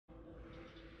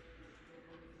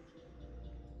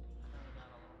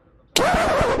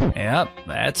Yep,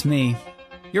 that's me.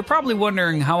 You're probably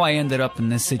wondering how I ended up in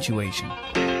this situation.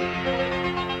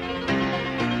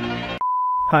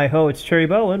 Hi ho, it's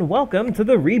Cherribo, and welcome to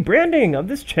the rebranding of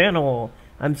this channel.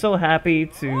 I'm so happy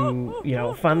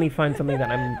to, finally find something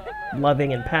that I'm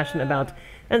loving and passionate about,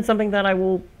 and something that I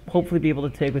will hopefully be able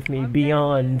to take with me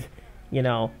beyond,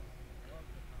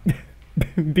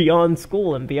 beyond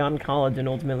school and beyond college, and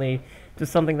ultimately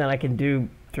just something that I can do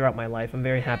throughout my life. I'm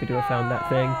very happy to have found that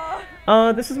thing.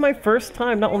 This is my first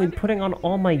time not only putting on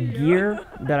all my gear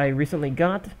that I recently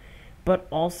got, but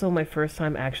also my first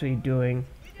time actually doing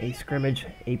a scrimmage,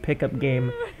 a pickup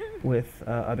game with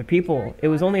other people. It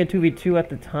was only a 2v2 at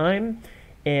the time,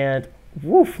 and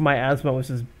woof, my asthma was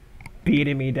just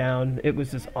beating me down. It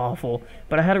was just awful.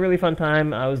 But I had a really fun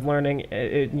time. I was learning,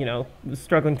 was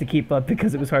struggling to keep up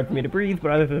because it was hard for me to breathe,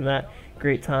 but other than that,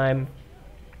 great time.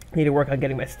 Need to work on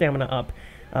getting my stamina up.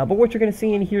 But what you're going to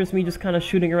see in here is me just kind of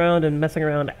shooting around and messing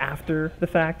around after the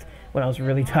fact when I was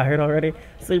really tired already.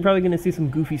 So you're probably going to see some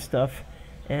goofy stuff.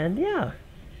 And yeah.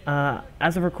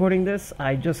 As of recording this,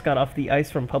 I just got off the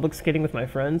ice from public skating with my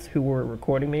friends who were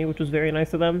recording me, which was very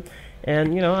nice of them.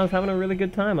 And, I was having a really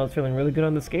good time. I was feeling really good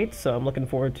on the skates, so I'm looking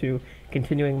forward to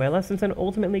continuing my lessons and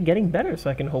ultimately getting better so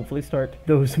I can hopefully start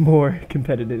those more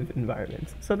competitive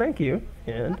environments. So thank you,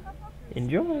 and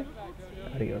enjoy.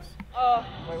 Adios.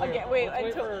 Wait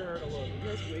until...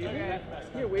 Okay.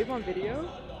 You wave on video?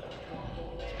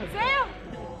 Sam!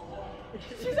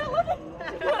 She's not looking!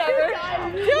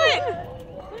 Whatever. Do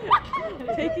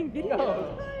it! Taking video.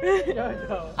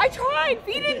 No. I tried!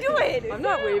 He didn't do it! I'm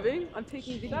not waving. I'm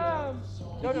taking video.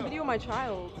 Taking video of my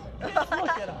child. Look at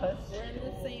us. We're in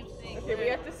the same thing. Okay, we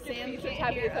have to skip pizza.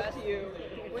 Happy it's up to you.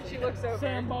 When she looks over.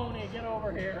 Sam Boney, get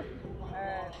over here.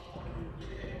 Alright.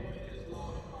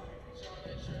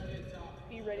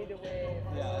 Be ready to wave.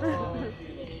 Yeah.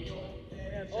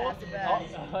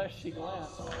 She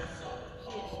glanced.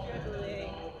 She's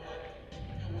struggling.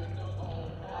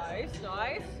 Nice.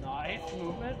 Nice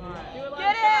movement. Right. Do a long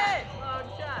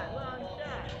shot. Long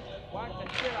shot. Whack the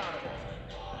shit out of it.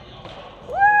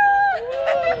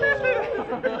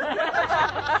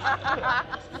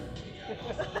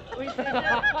 We did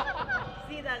that.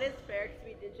 See, that is fair because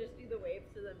we did just do the wave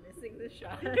to them missing the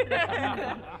shot.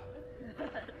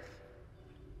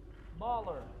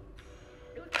 Baller.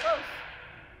 It was close.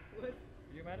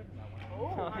 You might have done that one.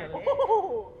 Oh.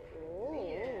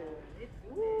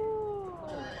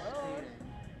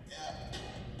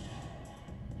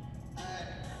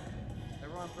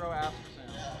 Everyone throw ass for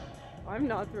Sam. I'm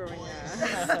not throwing ass.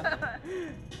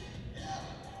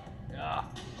 Yeah.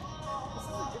 This is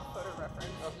a good photo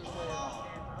reference. I'll just wave.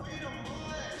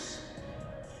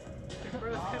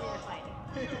 Bro's coming to fight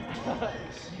me.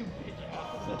 You bitch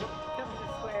ass. Coming to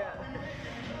swear at me.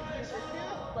 This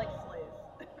dude, like, slays.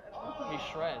 He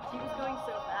shreds. He was going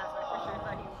so fast, I for sure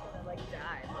thought he was gonna,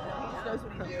 die. But no, he just knows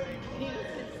what he's doing. He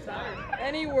just started.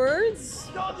 Any words?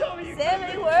 Don't tell me you Sam,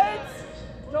 any words?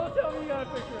 Don't tell me you got a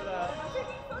picture of that. I'm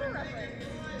taking a photo reference.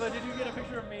 But did you get a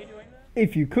picture of me doing that?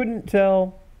 If you couldn't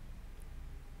tell,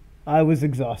 I was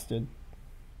exhausted.